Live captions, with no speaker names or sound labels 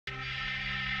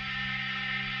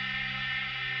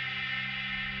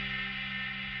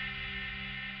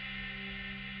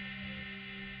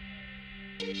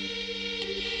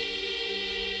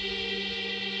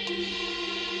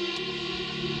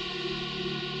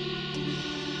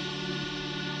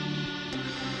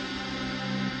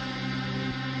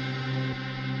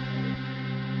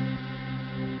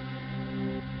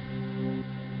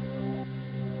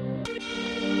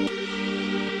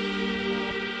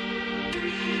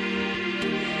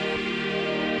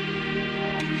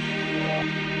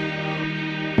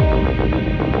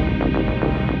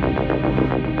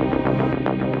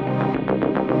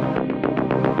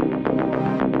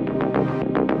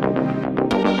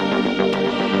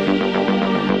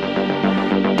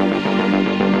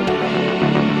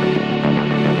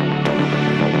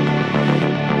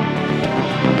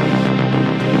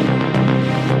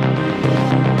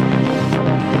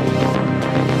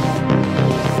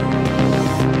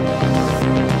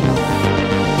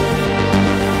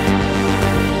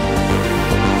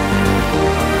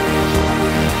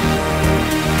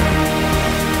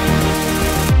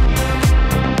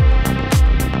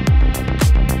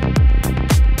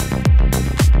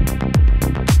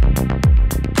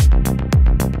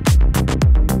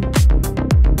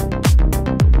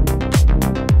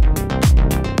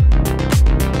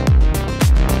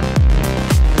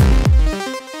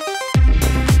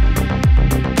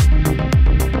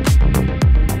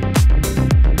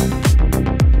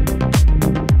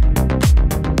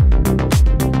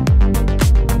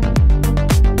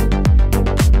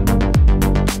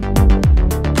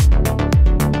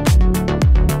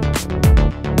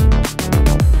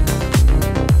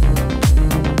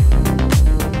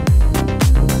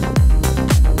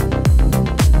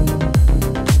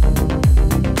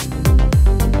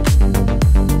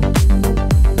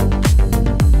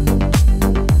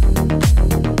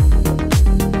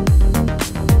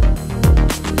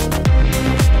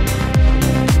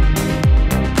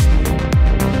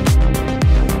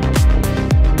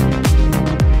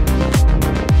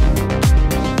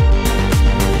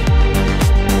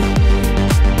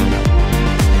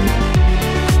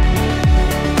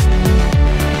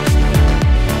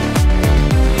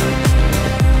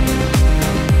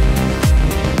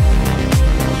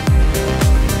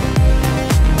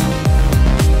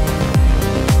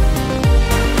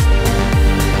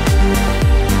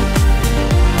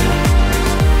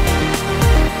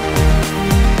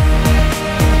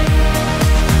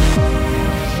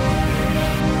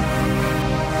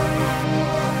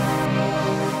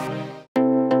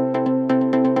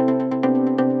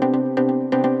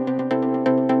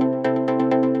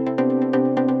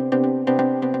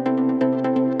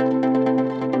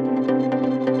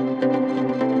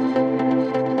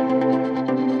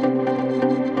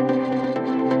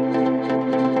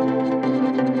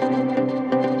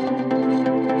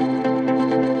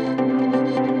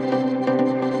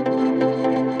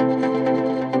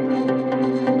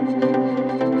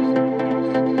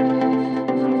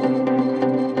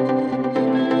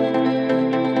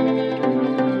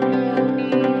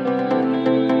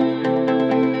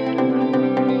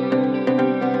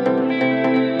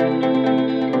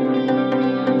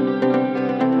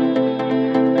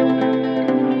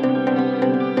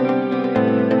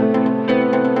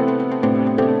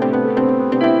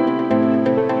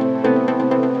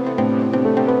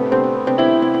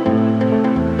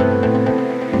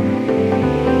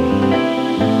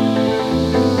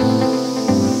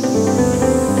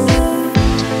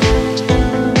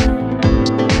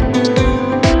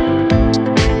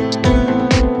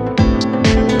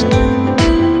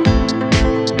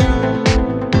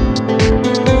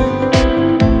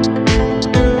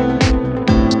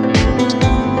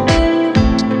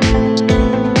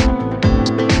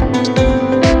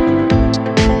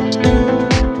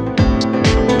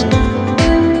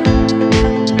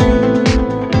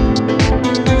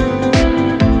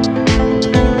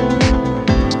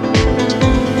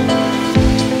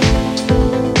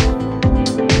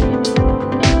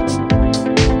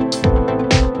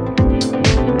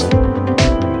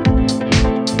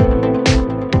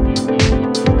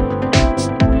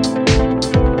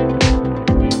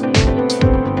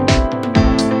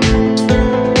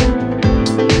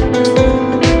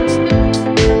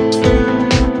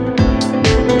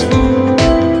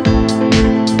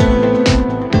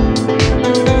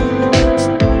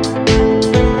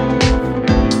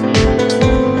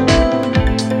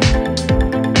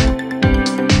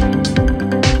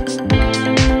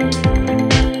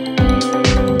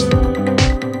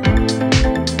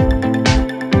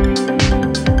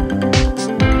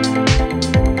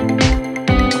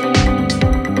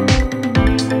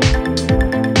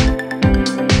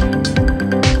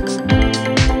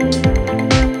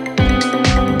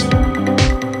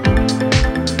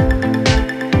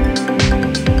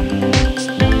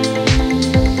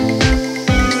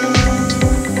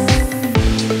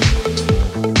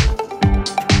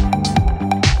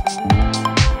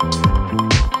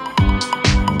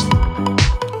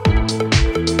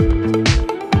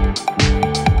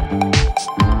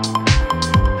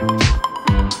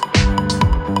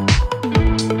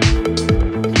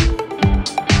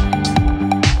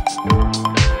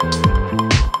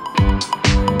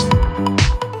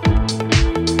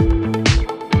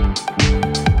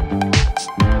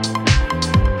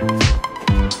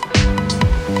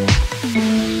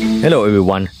Hello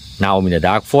everyone, now I'm in the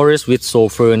dark forest with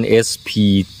Sofirn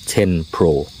SP10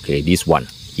 Pro, okay, this one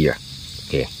here,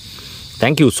 okay.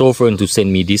 Thank you Sofirn to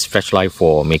send me this flashlight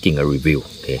for making a review,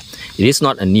 okay. It is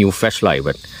not a new flashlight,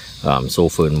 but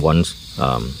Sofirn wants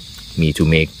me to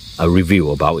make a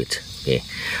review about it, okay.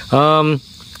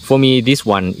 For me, this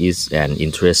one is an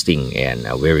interesting and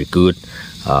a very good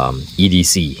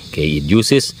EDC, okay. It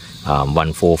uses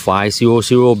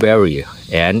 14500 battery,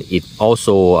 and it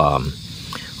also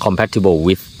compatible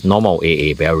with normal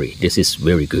AA battery. This is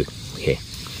very good. Okay,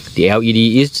 the LED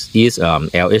is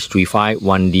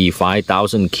LH351D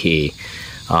 5000K.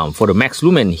 For the max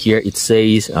lumen here, it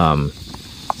says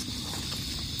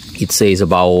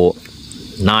about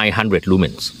 900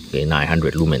 lumens. Okay,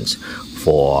 900 lumens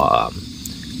for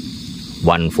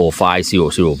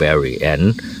 14500 battery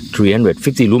and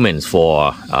 350 lumens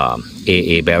for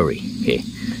AA battery. Okay,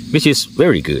 which is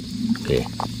very good. Okay.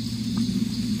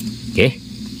 Okay.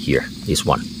 Here, this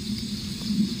one.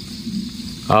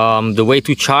 The way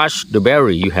to charge the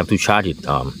battery, you have to charge it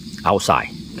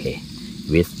outside, okay,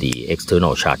 with the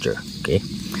external charger, okay.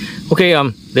 Okay,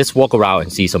 let's walk around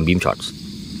and see some beam shots.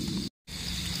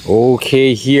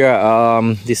 Okay, here,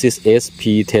 this is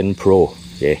SP10 Pro,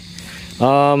 okay.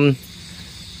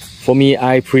 For me,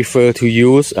 I prefer to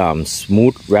use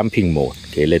smooth ramping mode.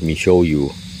 Okay, let me show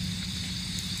you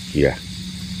here.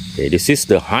 Okay, this is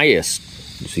the highest.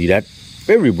 You see that?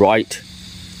 Very bright.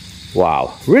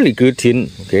 Wow, really good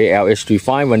tin. Okay,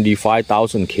 LH351D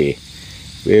 5000K.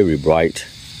 Very bright.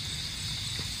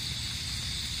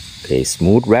 Okay,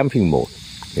 smooth ramping mode.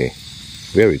 Okay,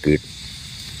 very good.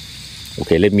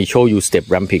 Okay, let me show you step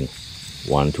ramping.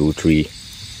 1, 2, 3.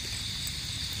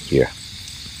 Here.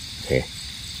 Okay.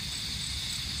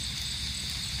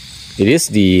 It is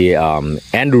the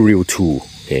Anduril 2.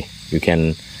 Okay, you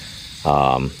can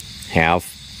have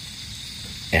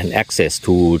and access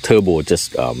to turbo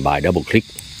just by double click,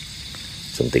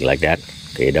 something like that.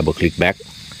 Okay, double click back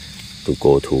to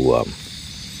go to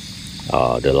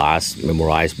the last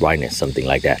memorized brightness, something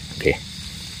like that. Okay,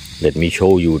 let me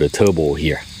show you the turbo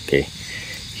here. Okay,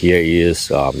 here is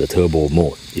the turbo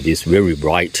mode. It is very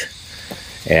bright,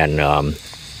 and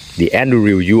the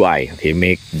Anduril UI, okay,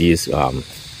 make this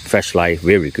flashlight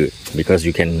very good because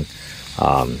you can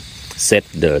set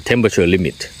the temperature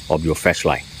limit of your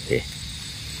flashlight. Okay,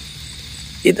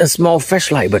 it's a small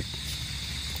flashlight, but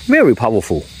very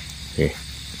powerful. Okay,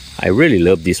 I really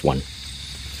love this one.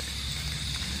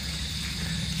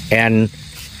 And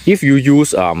if you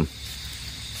use the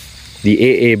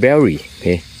AA battery,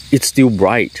 okay, it's still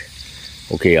bright.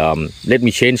 Okay, let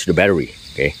me change the battery.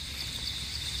 Okay.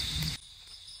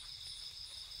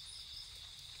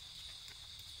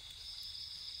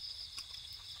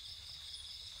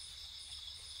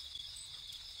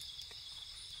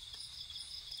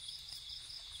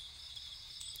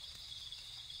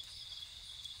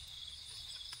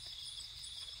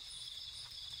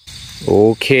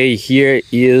 Okay, here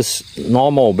is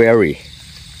normal battery.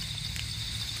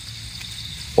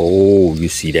 Oh, you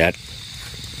see that?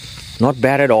 Not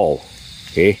bad at all.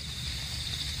 Okay.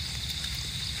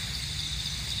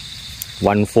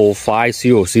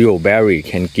 14500 battery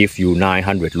can give you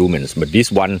 900 lumens, but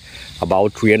this one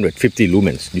about 350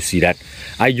 lumens. You see that?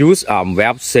 I use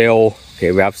web cell,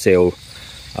 okay, web cell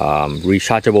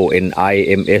rechargeable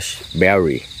NIMH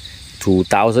battery,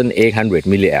 2800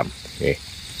 milliamp. Okay.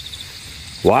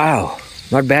 Wow,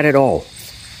 not bad at all.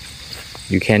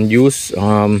 You can use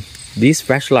this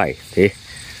flashlight, okay,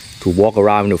 to walk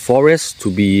around the forest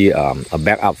to be a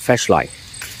backup flashlight,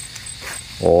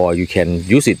 or you can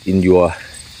use it in your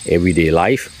everyday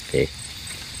life. Okay.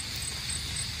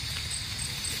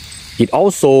 It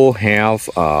also have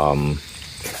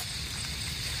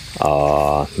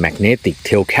magnetic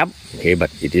tail cap, okay,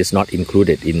 but it is not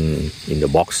included in the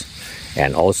box,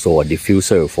 and also a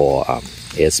diffuser for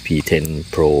SP10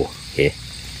 Pro. Okay,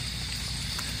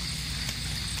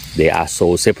 they are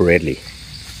sold separately.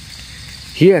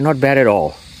 Here, not bad at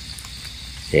all.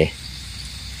 Okay,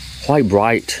 quite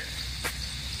bright.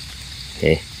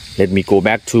 Okay, let me go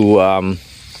back to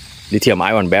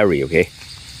lithium-ion battery. Okay.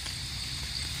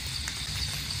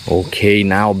 Okay,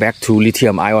 now back to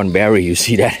lithium-ion battery. You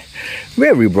see that?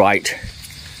 Very bright,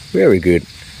 very good.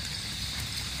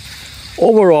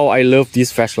 Overall, I love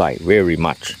this flashlight very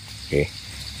much. Okay.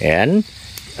 And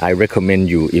I recommend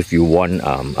you, if you want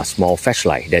a small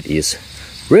flashlight that is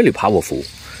really powerful,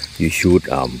 you should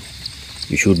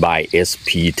buy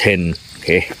SP10.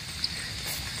 Okay,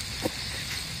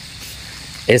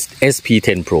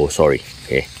 SP10 Pro. Sorry.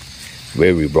 Okay,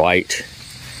 very bright,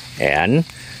 and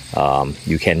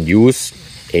you can use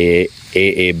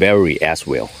AA battery as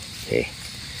well. Okay,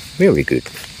 very good.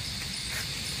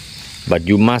 but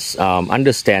you must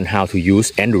understand how to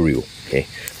use Anduril. Okay,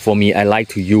 for me, I like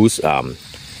to use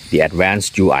the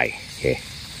advanced UI. Okay,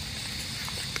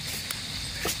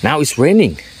 now it's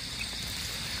raining.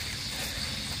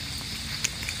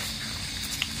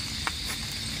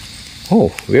 Oh,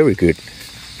 very good.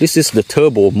 This is the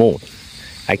turbo mode.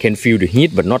 I can feel the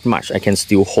heat, but not much. I can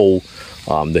still hold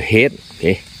the head.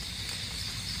 Okay,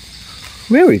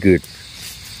 very good.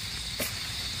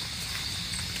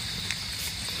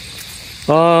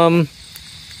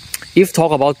 If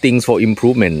talk about things for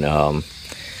improvement,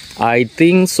 I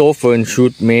think Sofirn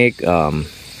should make,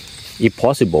 if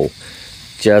possible,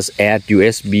 just add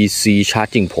USB-C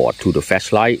charging port to the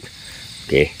flashlight.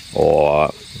 Okay,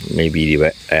 or maybe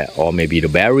the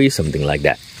battery, something like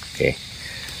that. Okay,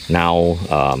 now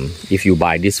if you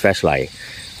buy this flashlight,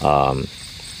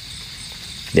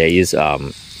 there is a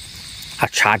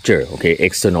charger, okay,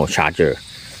 external charger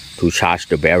to charge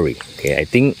the battery. Okay, I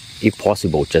think if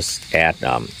possible, just add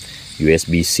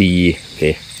USB-C,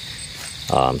 okay,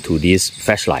 to this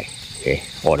flashlight, okay,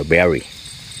 or the battery.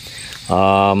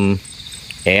 And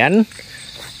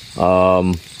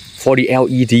for the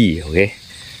LED, okay,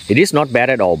 it is not bad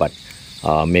at all, but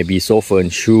maybe Sofirn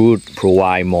should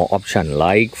provide more options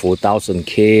like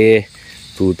 4000K,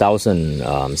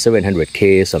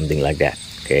 2700K, something like that.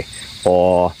 Okay,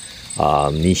 or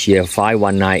Nichia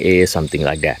 519A, something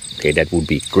like that. Okay, that would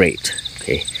be great.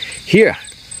 Okay, here,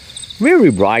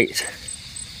 very bright.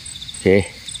 Okay,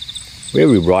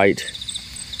 very bright.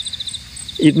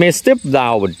 It may step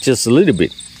down, but just a little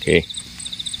bit. Okay,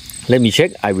 let me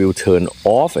check. I will turn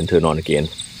off and turn on again.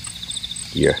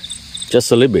 Here,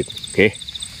 just a little bit. Okay,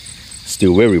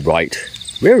 still very bright.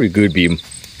 Very good beam.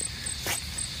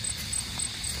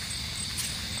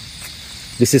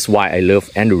 This is why I love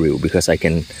Anduril, because I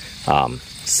can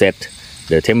set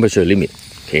the temperature limit.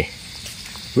 Okay,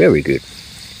 very good.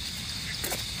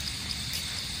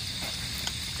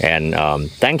 And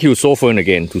thank you Sofirn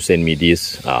again to send me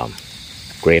this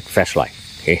great flashlight.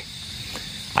 Okay,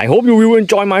 I hope you will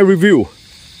enjoy my review.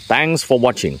 Thanks for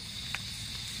watching.